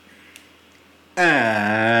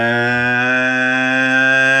And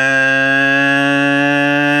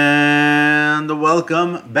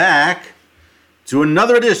welcome back to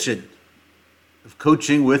another edition of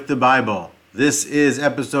Coaching with the Bible. This is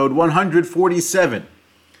episode 147,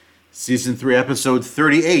 season 3, episode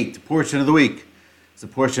 38, the portion of the week. It's a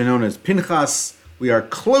portion known as Pinchas. We are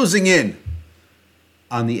closing in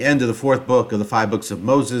on the end of the fourth book of the 5 books of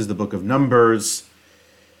Moses, the book of Numbers,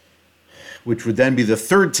 which would then be the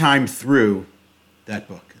third time through that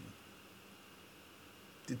book.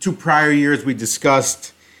 The 2 prior years we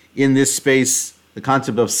discussed in this space the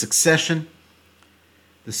concept of succession,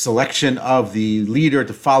 the selection of the leader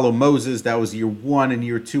to follow Moses. That was year 1. And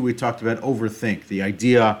year 2 we talked about overthink, the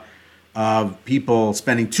idea of people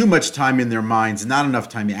spending too much time in their minds, not enough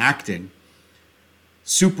time acting.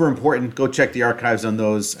 Super important. Go check the archives on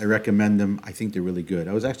those. I recommend them. I think they're really good.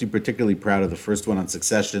 I was actually particularly proud of the first one on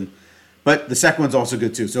succession, but the second one's also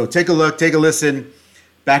good too. So take a look, take a listen.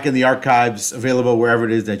 Back in the archives, available wherever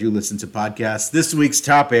it is that you listen to podcasts. This week's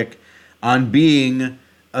topic on being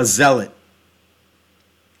a zealot.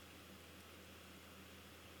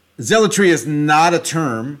 Zealotry is not a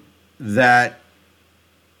term that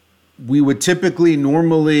we would typically,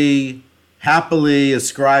 normally, happily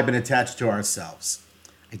ascribe and attach to ourselves.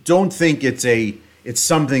 I don't think it's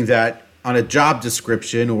something that on a job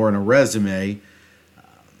description or in a resume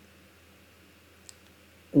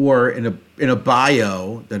or in a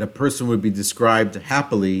bio that a person would be described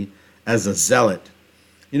happily as a zealot.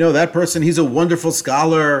 You know, that person, he's a wonderful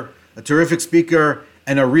scholar, a terrific speaker,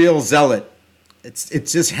 and a real zealot. It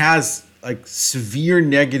just has like severe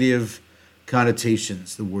negative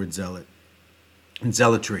connotations, the word zealot and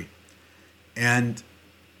zealotry. And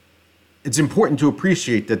it's important to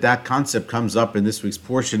appreciate that concept comes up in this week's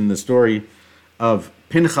portion in the story of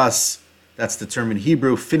Pinchas. That's the term in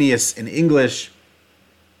Hebrew, Phineas in English.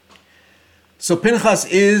 So Pinchas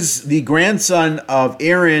is the grandson of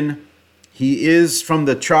Aaron. He is from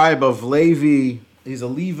the tribe of Levi. He's a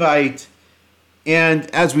Levite. And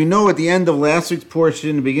as we know at the end of last week's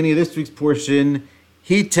portion, the beginning of this week's portion,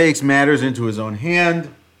 he takes matters into his own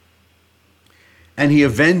hand and he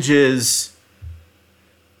avenges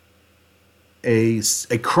a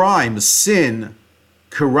crime, a sin,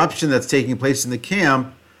 corruption that's taking place in the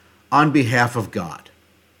camp on behalf of God.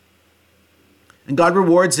 And God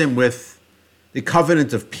rewards him with the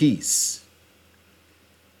covenant of peace.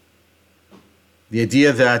 The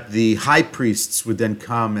idea that the high priests would then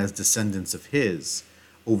come as descendants of his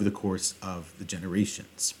over the course of the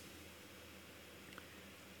generations.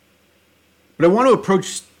 But I want to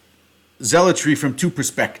approach zealotry from 2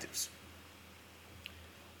 perspectives.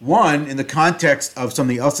 One, in the context of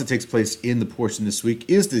something else that takes place in the portion this week,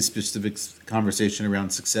 is the specific conversation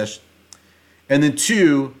around succession. And then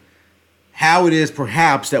 2, how it is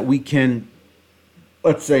perhaps that we can,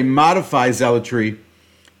 let's say, modify zealotry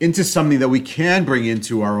into something that we can bring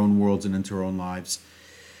into our own worlds and into our own lives.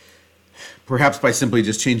 Perhaps by simply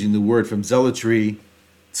just changing the word from zealotry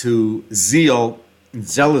to zeal, and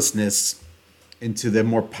zealousness, into the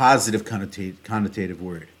more positive connotative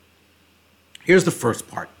word. Here's the first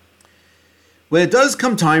part. When it does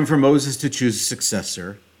come time for Moses to choose a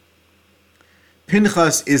successor,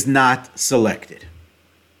 Pinchas is not selected.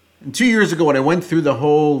 And 2 years ago, when I went through the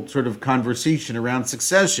whole sort of conversation around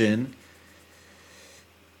succession,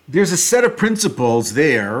 there's a set of principles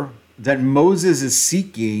there that Moses is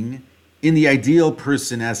seeking in the ideal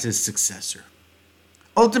person as his successor.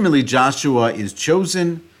 Ultimately, Joshua is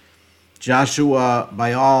chosen. Joshua,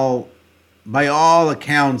 by all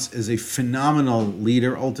accounts, is a phenomenal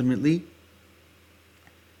leader ultimately.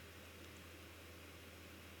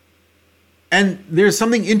 And there's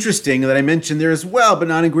something interesting that I mentioned there as well, but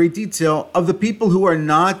not in great detail, of the people who are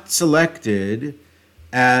not selected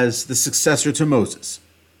as the successor to Moses.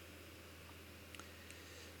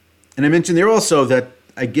 And I mentioned there also that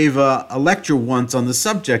I gave a lecture once on the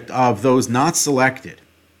subject of those not selected.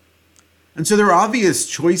 And so there are obvious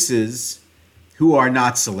choices who are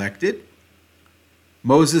not selected.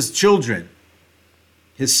 Moses' children,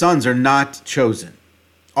 his sons, are not chosen.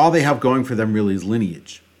 All they have going for them really is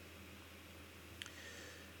lineage.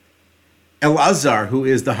 Eleazar, who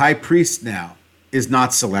is the high priest now, is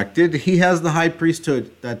not selected. He has the high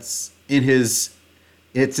priesthood that's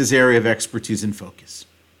it's his area of expertise and focus.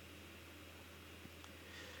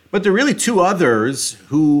 But there are really 2 others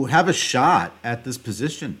who have a shot at this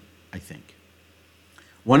position, I think.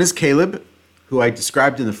 One is Caleb, who I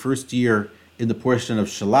described in the first year in the portion of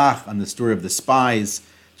Shalach on the story of the spies,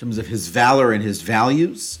 in terms of his valor and his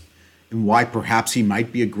values, and why perhaps he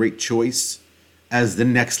might be a great choice as the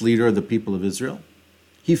next leader of the people of Israel.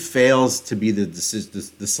 He fails to be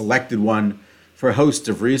the selected one for a host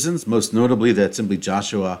of reasons, most notably that simply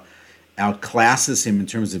Joshua outclasses him in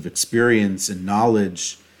terms of experience and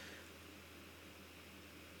knowledge.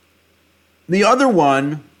 The other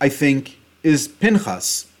one, I think, is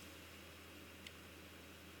Pinchas.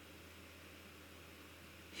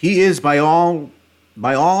 He is by all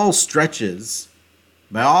stretches,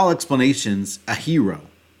 by all explanations, a hero,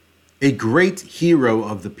 a great hero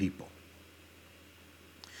of the people.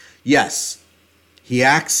 Yes, he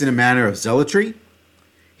acts in a manner of zealotry.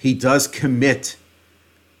 He does commit,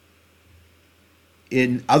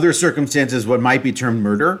 in other circumstances, what might be termed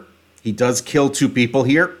murder. He does kill 2 people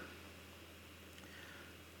here.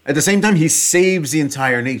 At the same time, he saves the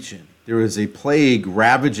entire nation. There is a plague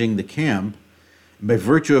ravaging the camp, and by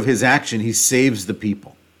virtue of his action, he saves the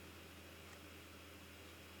people.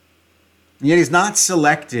 And yet he's not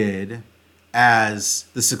selected as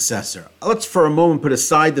the successor. Let's for a moment put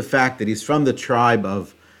aside the fact that he's from the tribe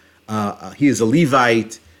of, he is a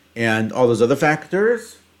Levite and all those other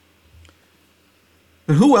factors.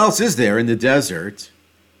 But who else is there in the desert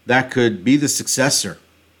that could be the successor?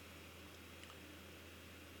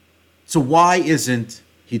 So why isn't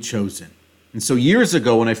he chosen? And so years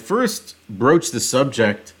ago, when I first broached the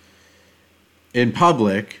subject in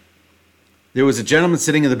public, there was a gentleman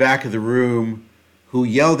sitting in the back of the room who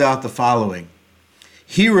yelled out the following: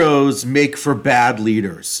 "Heroes make for bad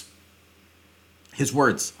leaders." His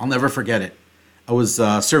words, I'll never forget it. I was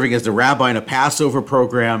serving as the rabbi in a Passover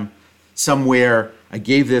program somewhere. I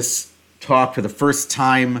gave this talk for the first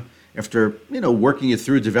time after, working it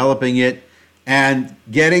through, developing it, and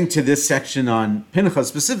getting to this section on Pinchas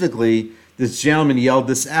specifically. This gentleman yelled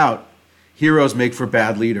this out: "Heroes make for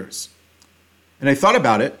bad leaders." And I thought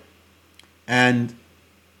about it and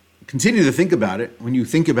continue to think about it. When you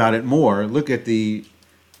think about it more, look at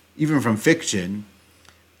even from fiction,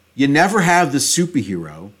 you never have the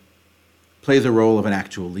superhero play the role of an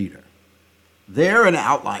actual leader. They're an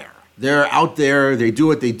outlier. They're out there, they do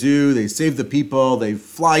what they do, they save the people, they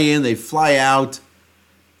fly in, they fly out,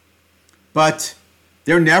 but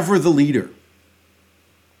they're never the leader.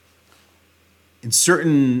 In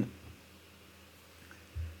certain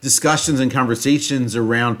discussions and conversations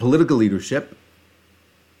around political leadership,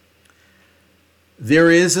 there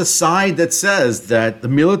is a side that says that the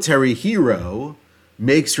military hero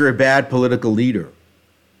makes for a bad political leader.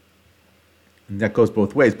 And that goes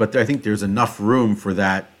both ways, but I think there's enough room for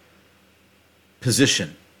that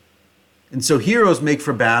position. And so heroes make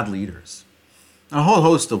for bad leaders, a whole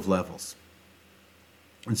host of levels.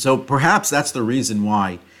 And so perhaps that's the reason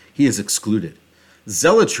why he is excluded.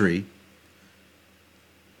 Zealotry,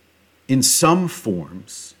 in some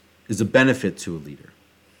forms, is a benefit to a leader.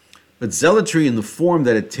 But zealotry in the form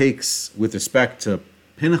that it takes with respect to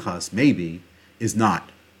Pinchas, maybe, is not.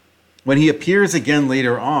 When he appears again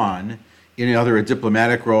later on, in either a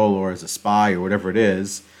diplomatic role or as a spy or whatever it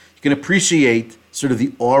is, you can appreciate sort of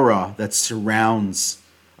the aura that surrounds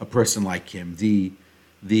a person like him,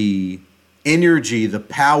 the energy, the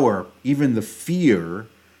power, even the fear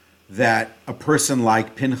that a person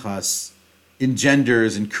like Pinchas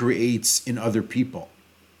engenders and creates in other people,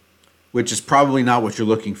 which is probably not what you're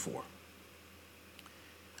looking for.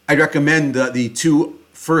 I'd recommend the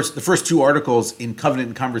first 2 articles in Covenant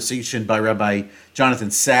and Conversation by Rabbi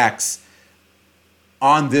Jonathan Sachs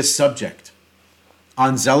on this subject,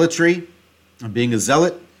 on zealotry, on being a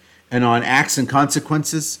zealot, and on acts and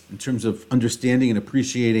consequences in terms of understanding and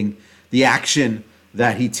appreciating the action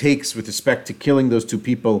that he takes with respect to killing those 2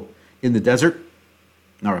 people in the desert,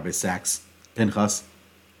 not Rabbi Sachs, Pinchas,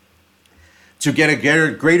 to get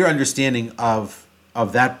a greater understanding of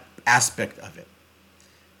that aspect of it.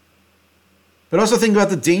 But also think about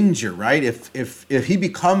the danger, right? If he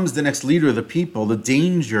becomes the next leader of the people, the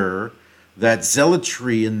danger that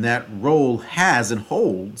zealotry in that role has and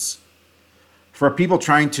holds for people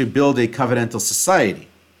trying to build a covenantal society,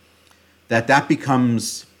 that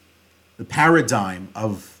becomes the paradigm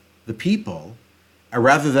of the people,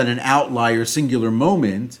 rather than an outlier singular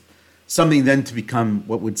moment, something then to become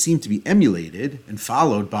what would seem to be emulated and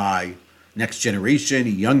followed by next generation,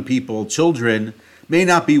 young people, children, may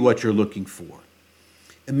not be what you're looking for.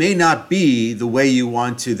 It may not be the way you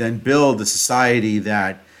want to then build a society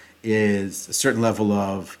that is a certain level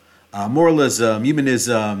of moralism,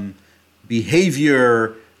 humanism,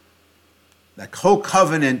 behavior. That whole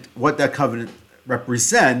covenant, what that covenant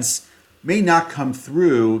represents, may not come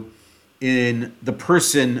through in the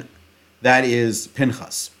person that is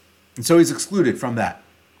Pinchas. And so he's excluded from that.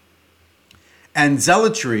 And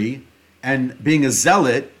zealotry and being a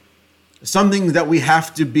zealot, something that we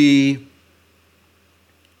have to be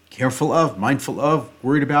careful of, mindful of,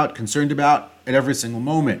 worried about, concerned about at every single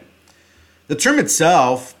moment. The term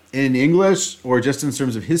itself in English, or just in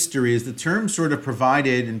terms of history, is the term sort of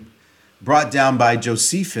provided and brought down by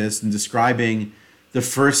Josephus in describing the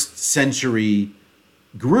first century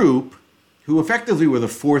group, who effectively were the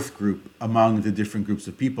fourth group among the different groups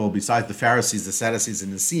of people, besides the Pharisees, the Sadducees,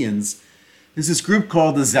 and the Essenes. There's this group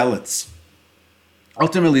called the Zealots.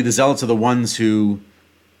 Ultimately, the Zealots are the ones who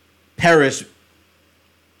perish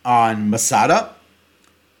on Masada,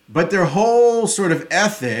 but their whole sort of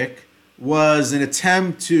ethic was an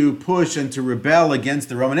attempt to push and to rebel against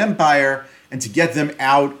the Roman Empire and to get them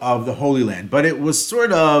out of the Holy Land. But it was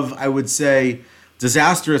sort of, I would say,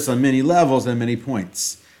 disastrous on many levels and many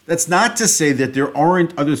points. That's not to say that there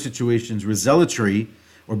aren't other situations where zealotry,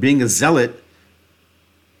 or being a zealot,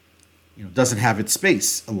 doesn't have its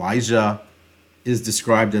space. Elijah is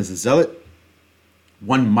described as a zealot.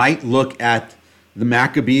 One might look at the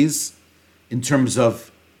Maccabees in terms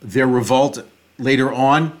of their revolt later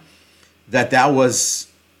on, that was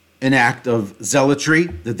an act of zealotry,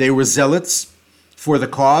 that they were zealots for the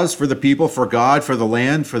cause, for the people, for God, for the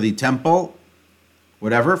land, for the temple,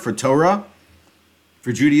 whatever, for Torah,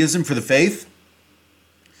 for Judaism, for the faith.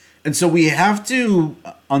 And so we have to,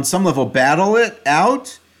 on some level, battle it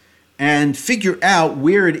out and figure out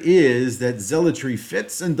where it is that zealotry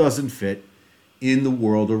fits and doesn't fit in the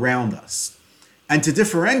world around us. And to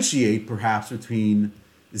differentiate, perhaps, between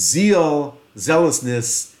zeal,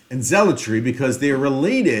 zealousness, and zealotry, because they are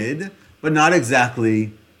related, but not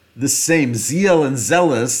exactly the same. Zeal and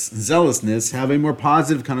zealousness have a more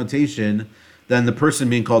positive connotation than the person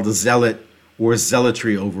being called a zealot or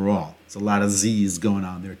zealotry overall. It's a lot of Z's going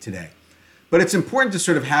on there today. But it's important to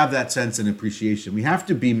sort of have that sense and appreciation. We have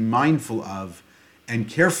to be mindful of and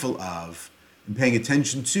careful of and paying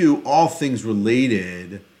attention to all things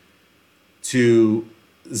related to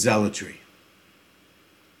zealotry.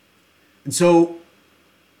 And so,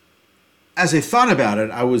 as I thought about it,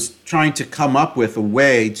 I was trying to come up with a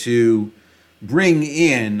way to bring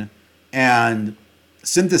in and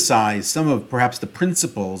synthesize some of perhaps the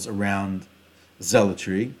principles around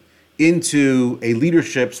zealotry into a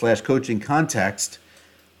leadership/coaching context,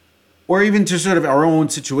 or even to sort of our own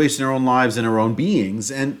situation, our own lives, and our own beings.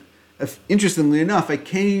 And interestingly enough, I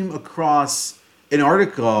came across an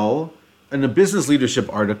article, in a business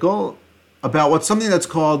leadership article, about something that's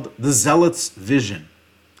called the Zealot's Vision,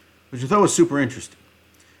 which I thought was super interesting.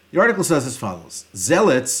 The article says as follows: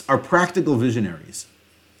 Zealots are practical visionaries.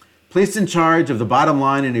 Placed in charge of the bottom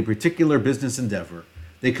line in a particular business endeavor,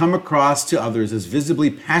 they come across to others as visibly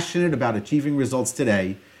passionate about achieving results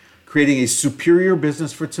today, creating a superior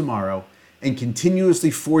business for tomorrow, and continuously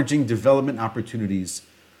forging development opportunities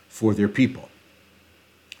for their people.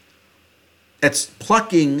 It's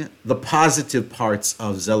plucking the positive parts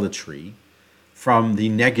of zealotry from the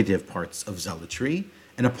negative parts of zealotry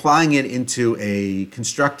and applying it into a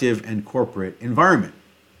constructive and corporate environment.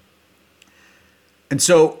 And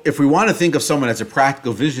so if we want to think of someone as a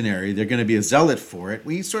practical visionary, they're going to be a zealot for it,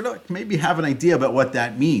 we sort of maybe have an idea about what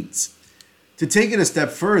that means. To take it a step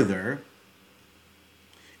further,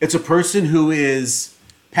 it's a person who is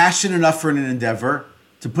passionate enough for an endeavor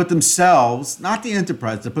to put themselves, not the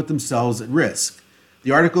enterprise, to put themselves at risk.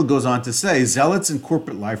 The article goes on to say, zealots in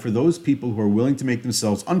corporate life are those people who are willing to make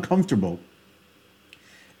themselves uncomfortable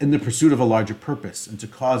in the pursuit of a larger purpose and to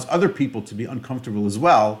cause other people to be uncomfortable as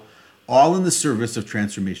well, all in the service of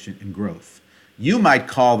transformation and growth. You might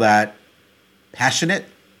call that passionate.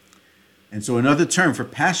 And so another term for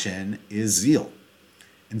passion is zeal.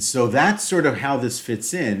 And so that's sort of how this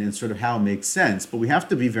fits in and sort of how it makes sense. But we have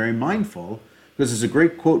to be very mindful, because there's a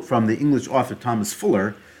great quote from the English author Thomas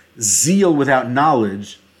Fuller: zeal without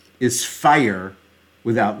knowledge is fire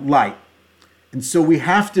without light. And so we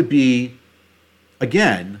have to be,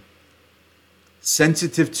 again,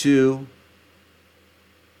 sensitive to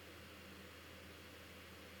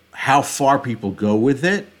how far people go with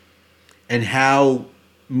it and how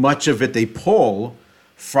much of it they pull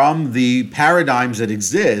from the paradigms that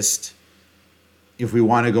exist, if we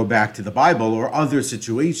want to go back to the Bible or other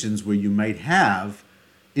situations where you might have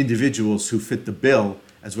individuals who fit the bill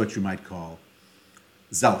as what you might call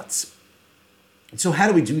zealots. And so how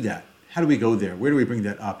do we do that? How do we go there? Where do we bring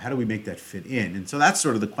that up? How do we make that fit in? And so that's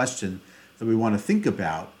sort of the question that we want to think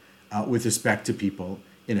about with respect to people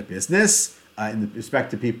in a business, in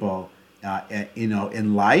respect to people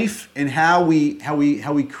in life, and how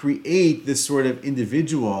we create this sort of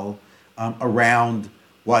individual around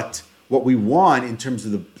what we want in terms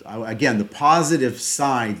of the positive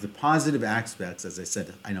side, the positive aspects, as I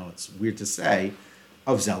said, I know it's weird to say,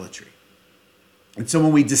 of zealotry. And so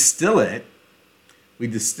when we distill it,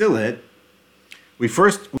 we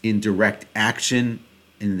first in direct action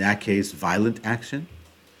in that case, violent action.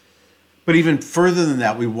 But even further than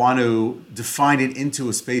that, we want to define it into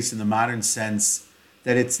a space in the modern sense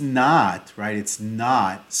that it's not, right? It's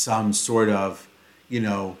not some sort of,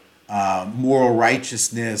 moral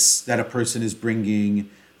righteousness that a person is bringing,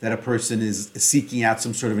 that a person is seeking out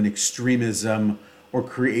some sort of an extremism or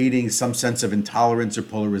creating some sense of intolerance or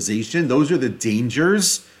polarization. Those are the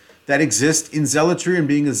dangers that exist in zealotry and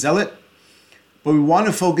being a zealot. But we want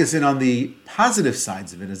to focus in on the positive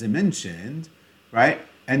sides of it, as I mentioned, right?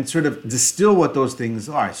 And sort of distill what those things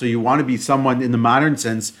are. So you want to be someone in the modern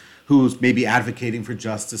sense who's maybe advocating for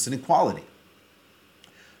justice and equality.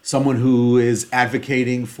 Someone who is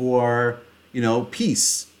advocating for,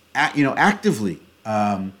 peace, actively,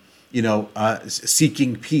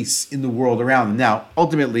 seeking peace in the world around them. Now,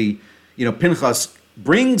 ultimately, Pinchas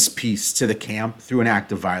brings peace to the camp through an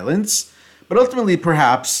act of violence, but ultimately,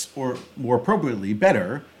 perhaps, or more appropriately,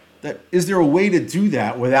 better, that is there a way to do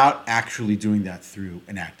that without actually doing that through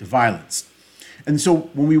an act of violence? And so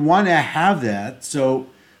when we want to have that, so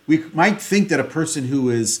we might think that a person who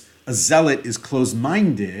is a zealot is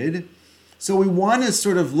close-minded. So we want to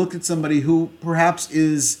sort of look at somebody who perhaps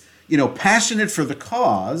is, passionate for the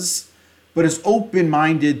cause, but is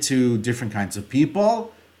open-minded to different kinds of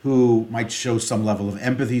people, who might show some level of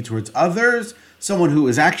empathy towards others, someone who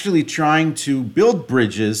is actually trying to build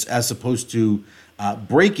bridges as opposed to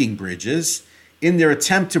breaking bridges in their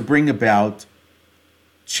attempt to bring about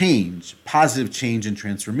change, positive change and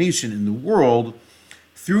transformation in the world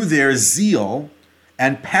through their zeal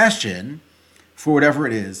and passion for whatever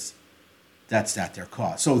it is that's at their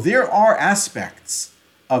cause. So there are aspects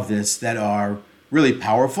of this that are really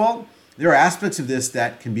powerful. There are aspects of this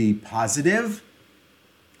that can be positive,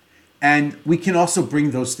 and we can also bring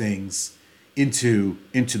those things into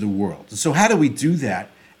the world. So how do we do that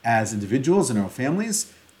as individuals in our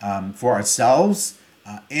families, for ourselves,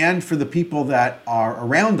 and for the people that are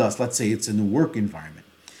around us? Let's say it's in the work environment.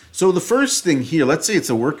 So the first thing here, let's say it's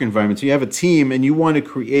a work environment. So you have a team and you want to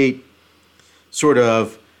create sort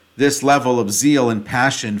of this level of zeal and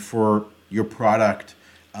passion for your product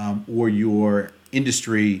or your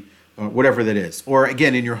industry, or whatever that is. Or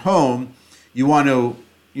again, in your home, you want to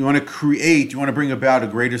bring about a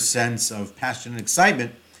greater sense of passion and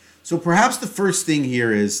excitement. So perhaps the first thing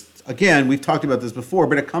here is, again, we've talked about this before,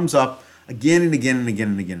 but it comes up again and again and again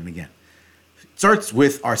and again and again. It starts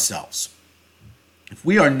with ourselves. If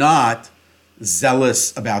we are not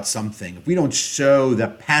zealous about something, if we don't show the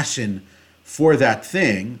passion for that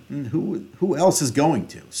thing, who else is going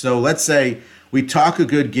to? So let's say we talk a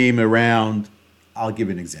good game around, I'll give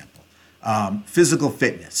an example, physical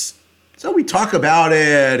fitness. So we talk about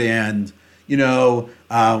it and, we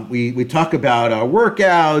talk about our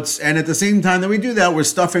workouts, and at the same time that we do that, we're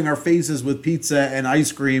stuffing our faces with pizza and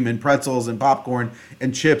ice cream and pretzels and popcorn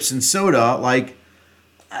and chips and soda.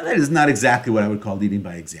 That is not exactly what I would call leading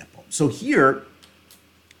by example. So here,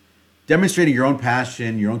 demonstrating your own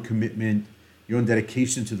passion, your own commitment, your own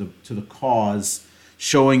dedication to the cause,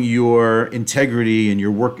 showing your integrity and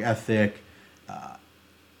your work ethic,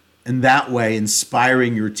 and that way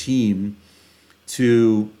inspiring your team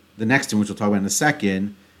to the next thing, which we'll talk about in a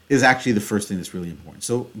second, is actually the first thing that's really important.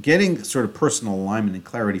 So getting sort of personal alignment and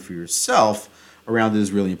clarity for yourself around it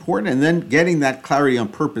is really important. And then getting that clarity on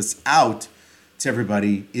purpose out to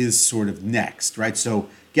everybody is sort of next, right? So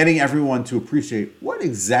getting everyone to appreciate what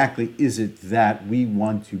exactly is it that we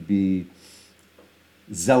want to be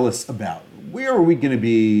zealous about. Where are we going to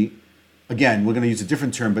be, again, we're going to use a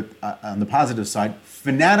different term, but on the positive side,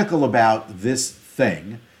 fanatical about this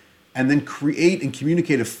thing, and then create and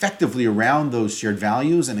communicate effectively around those shared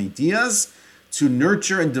values and ideas to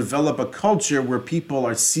nurture and develop a culture where people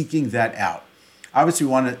are seeking that out. Obviously,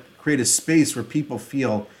 we want to create a space where people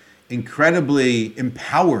feel incredibly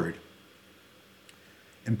empowered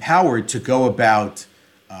to go about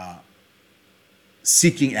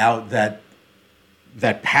seeking out that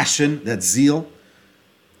passion, that zeal,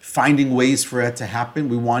 finding ways for it to happen.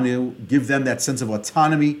 We want to give them that sense of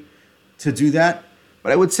autonomy to do that.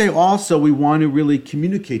 But I would say also we want to really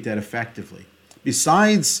communicate that effectively.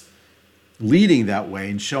 Besides leading that way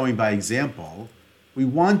and showing by example, we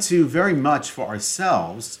want to very much for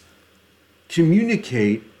ourselves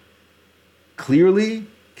communicate clearly,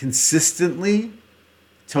 consistently,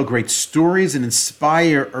 tell great stories, and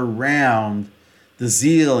inspire around the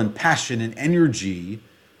zeal and passion and energy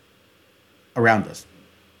around us.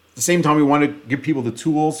 At the same time, we want to give people the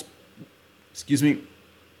tools,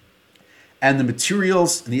 and the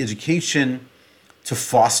materials and the education to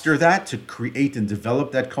foster that, to create and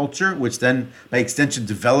develop that culture, which then, by extension,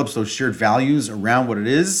 develops those shared values around what it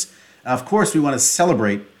is. And of course, we want to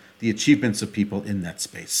celebrate the achievements of people in that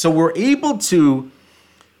space. So we're able to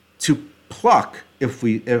pluck, if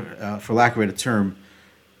for lack of a better term,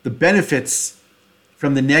 the benefits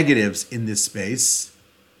from the negatives in this space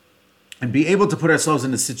and be able to put ourselves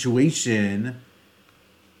in a situation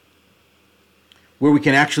where we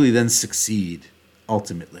can actually then succeed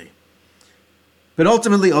ultimately. But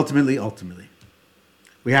ultimately,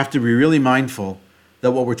 we have to be really mindful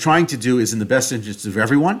that what we're trying to do is in the best interest of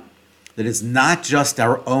everyone, that it's not just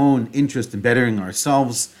our own interest in bettering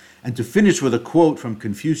ourselves. And to finish with a quote from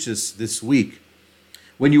Confucius this week,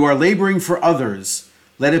 when you are laboring for others,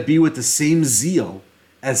 let it be with the same zeal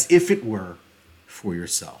as if it were for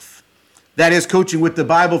yourself. That is Coaching with the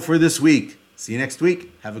Bible for this week. See you next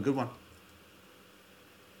week. Have a good one.